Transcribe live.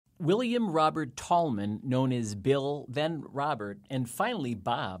William Robert Tallman, known as Bill, then Robert, and finally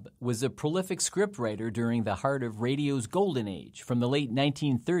Bob, was a prolific scriptwriter during the heart of radio's golden age, from the late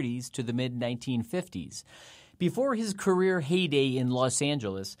 1930s to the mid-1950s. Before his career heyday in Los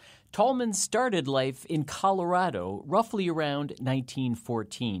Angeles, Tallman started life in Colorado roughly around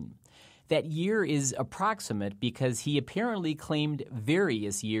 1914. That year is approximate because he apparently claimed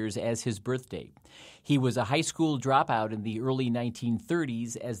various years as his birthday. He was a high school dropout in the early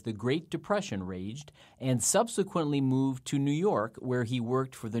 1930s as the Great Depression raged, and subsequently moved to New York, where he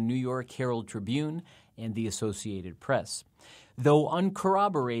worked for the New York Herald Tribune and the Associated Press. Though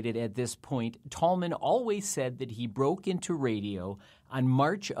uncorroborated at this point, Tallman always said that he broke into radio on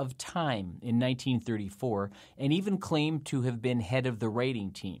March of Time in 1934, and even claimed to have been head of the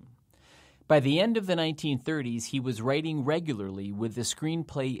writing team. By the end of the 1930s, he was writing regularly with the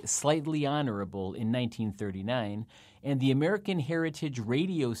screenplay Slightly Honorable in 1939 and the American Heritage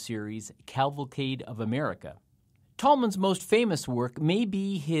radio series Cavalcade of America. Tallman's most famous work may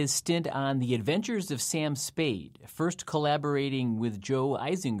be his stint on The Adventures of Sam Spade, first collaborating with Joe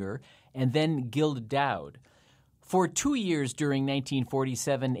Eisinger and then Gilda Dowd. For 2 years during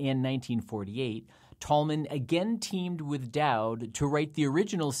 1947 and 1948, Tallman again teamed with Dowd to write the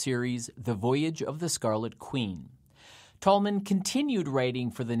original series The Voyage of the Scarlet Queen. Tallman continued writing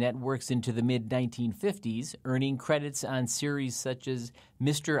for the networks into the mid-1950s, earning credits on series such as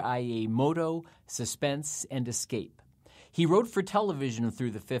Mr. Moto, Suspense, and Escape. He wrote for television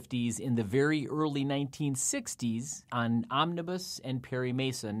through the 50s in the very early 1960s on Omnibus and Perry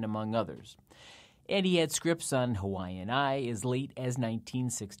Mason, among others. And he had scripts on Hawaiian Eye as late as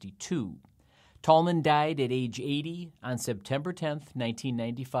 1962. Tallman died at age 80 on September 10,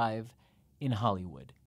 1995, in Hollywood.